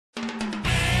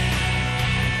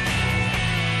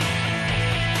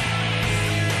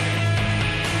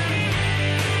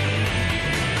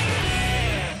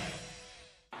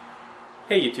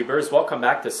Hey YouTubers, welcome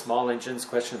back to Small Engines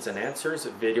Questions and Answers,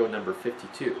 video number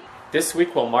 52. This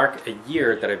week will mark a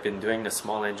year that I've been doing the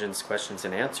Small Engines Questions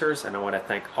and Answers, and I want to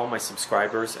thank all my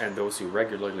subscribers and those who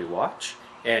regularly watch.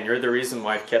 And you're the reason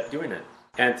why I've kept doing it.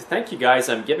 And to thank you guys,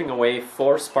 I'm giving away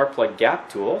 4 spark plug gap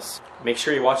tools. Make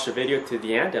sure you watch the video to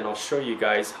the end and I'll show you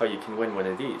guys how you can win one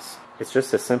of these. It's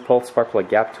just a simple spark plug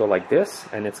gap tool like this,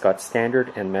 and it's got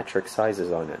standard and metric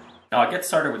sizes on it. Now I'll get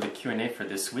started with the Q&A for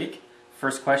this week.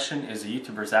 First question is a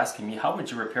YouTuber's asking me, how would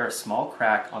you repair a small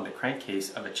crack on the crankcase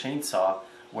of a chainsaw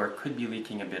where it could be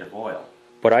leaking a bit of oil?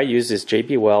 What I use is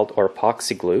JB Weld or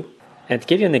epoxy glue. And to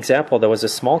give you an example, there was a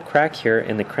small crack here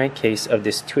in the crankcase of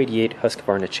this 288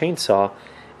 Husqvarna chainsaw,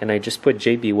 and I just put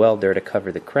JB Weld there to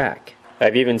cover the crack.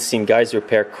 I've even seen guys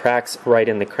repair cracks right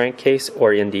in the crankcase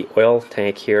or in the oil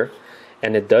tank here,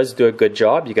 and it does do a good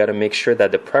job. You got to make sure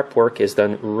that the prep work is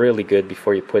done really good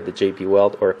before you put the JB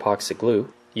Weld or epoxy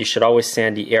glue. You should always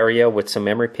sand the area with some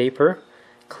emery paper,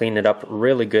 clean it up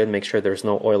really good, make sure there's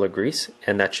no oil or grease,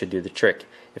 and that should do the trick.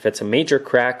 If it's a major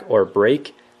crack or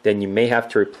break, then you may have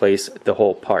to replace the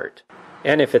whole part.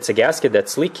 And if it's a gasket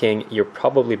that's leaking, you're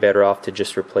probably better off to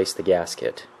just replace the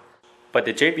gasket. But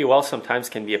the JB Weld sometimes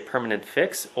can be a permanent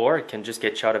fix, or it can just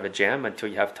get you out of a jam until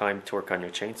you have time to work on your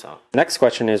chainsaw. Next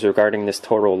question is regarding this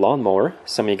Toro lawnmower.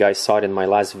 Some of you guys saw it in my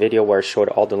last video where I showed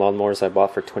all the lawnmowers I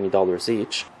bought for $20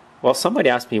 each. Well, somebody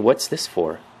asked me, what's this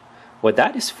for? What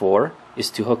that is for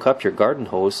is to hook up your garden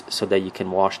hose so that you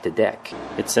can wash the deck.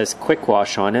 It says quick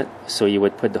wash on it, so you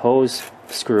would put the hose,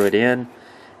 screw it in,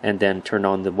 and then turn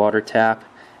on the water tap,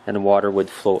 and the water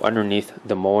would flow underneath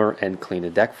the mower and clean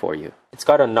the deck for you. It's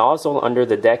got a nozzle under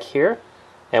the deck here,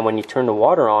 and when you turn the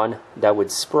water on, that would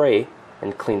spray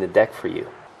and clean the deck for you.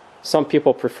 Some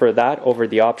people prefer that over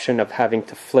the option of having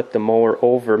to flip the mower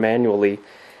over manually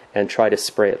and try to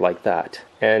spray it like that.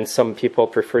 And some people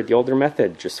prefer the older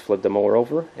method, just flip the mower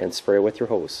over and spray with your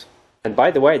hose. And by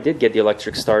the way, I did get the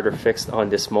electric starter fixed on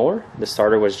this mower. The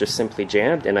starter was just simply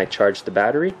jammed and I charged the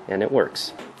battery and it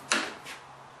works.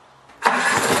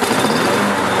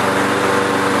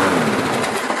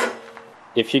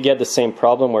 If you get the same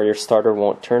problem where your starter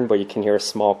won't turn but you can hear a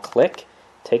small click,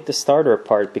 take the starter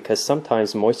apart because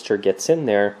sometimes moisture gets in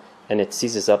there and it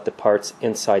seizes up the parts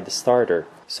inside the starter.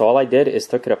 So all I did is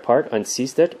took it apart,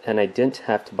 unseized it, and I didn't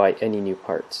have to buy any new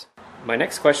parts. My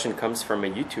next question comes from a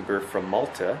YouTuber from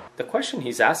Malta. The question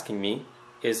he's asking me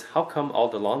is, how come all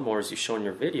the lawnmowers you show in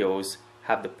your videos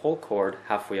have the pull cord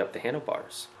halfway up the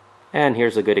handlebars? And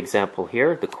here's a good example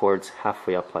here. The cord's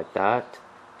halfway up like that.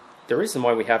 The reason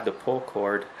why we have the pull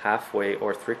cord halfway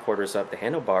or 3/4 up the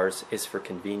handlebars is for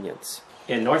convenience.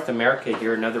 In North America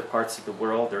here and other parts of the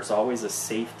world, there's always a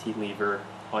safety lever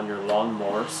on your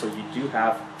lawnmower, so you do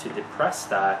have to depress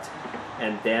that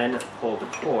and then pull the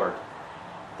cord.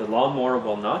 The lawnmower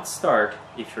will not start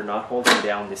if you're not holding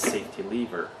down this safety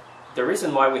lever. The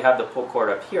reason why we have the pull cord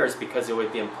up here is because it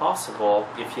would be impossible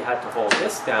if you had to hold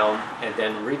this down and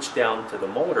then reach down to the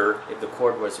motor if the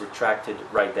cord was retracted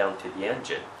right down to the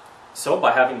engine. So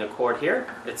by having the cord here,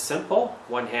 it's simple.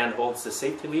 One hand holds the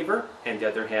safety lever and the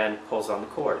other hand pulls on the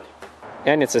cord.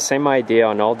 And it's the same idea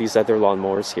on all these other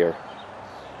lawnmowers here.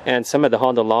 And some of the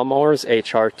Honda lawnmowers,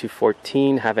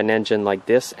 HR214, have an engine like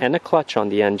this and a clutch on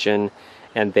the engine,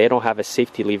 and they don't have a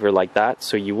safety lever like that,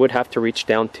 so you would have to reach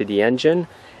down to the engine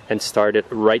and start it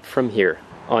right from here.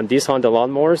 On these Honda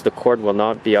lawnmowers, the cord will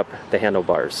not be up the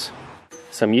handlebars.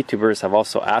 Some YouTubers have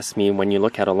also asked me, when you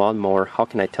look at a lawnmower, how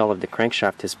can I tell if the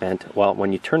crankshaft is bent? Well,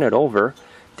 when you turn it over,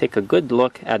 take a good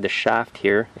look at the shaft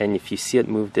here, and if you see it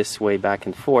move this way back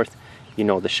and forth, you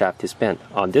know the shaft is bent.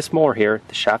 On this mower here,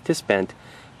 the shaft is bent,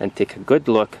 and take a good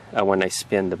look at when I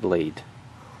spin the blade.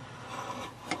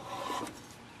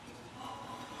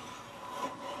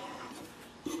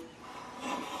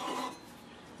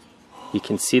 You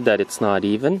can see that it's not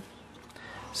even.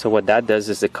 So what that does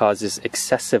is it causes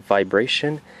excessive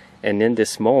vibration, and in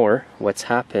this mower what's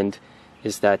happened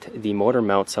is that the motor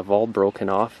mounts have all broken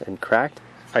off and cracked.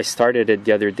 I started it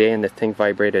the other day and the thing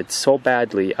vibrated so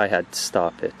badly I had to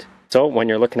stop it. So when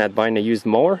you're looking at buying a used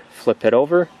mower, flip it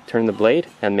over, turn the blade,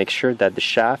 and make sure that the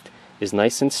shaft is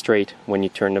nice and straight when you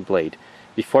turn the blade.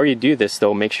 Before you do this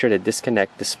though, make sure to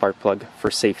disconnect the spark plug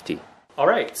for safety.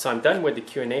 Alright, so I'm done with the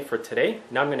Q&A for today.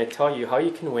 Now I'm going to tell you how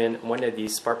you can win one of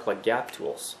these spark plug gap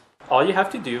tools. All you have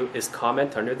to do is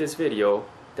comment under this video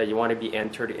that you want to be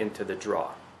entered into the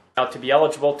draw. Now to be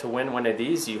eligible to win one of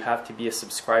these, you have to be a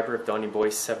subscriber of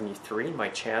DonnyBoy73, my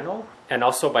channel. And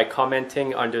also by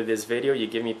commenting under this video, you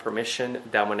give me permission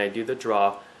that when I do the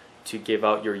draw to give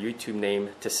out your YouTube name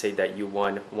to say that you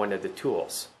won one of the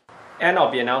tools. And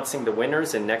I'll be announcing the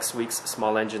winners in next week's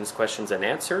Small Engines Questions and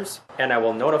Answers. And I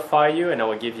will notify you, and I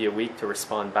will give you a week to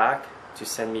respond back, to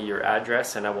send me your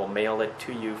address, and I will mail it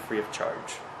to you free of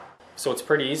charge. So it's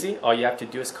pretty easy. All you have to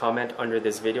do is comment under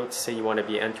this video to say you want to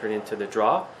be entered into the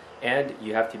draw, and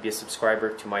you have to be a subscriber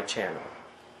to my channel.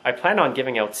 I plan on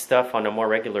giving out stuff on a more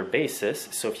regular basis,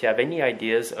 so if you have any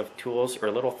ideas of tools or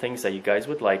little things that you guys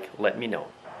would like, let me know.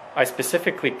 I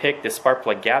specifically picked the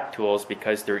Sparkplug Gap tools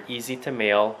because they're easy to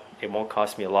mail. It won't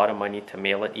cost me a lot of money to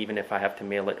mail it, even if I have to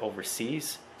mail it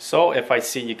overseas. So if I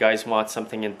see you guys want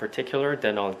something in particular,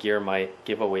 then I'll gear my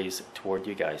giveaways toward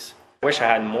you guys. I wish I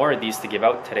had more of these to give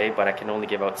out today, but I can only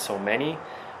give out so many.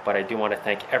 But I do want to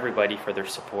thank everybody for their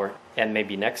support, and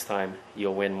maybe next time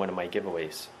you'll win one of my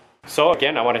giveaways. So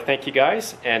again, I want to thank you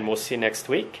guys, and we'll see you next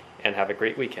week, and have a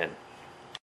great weekend.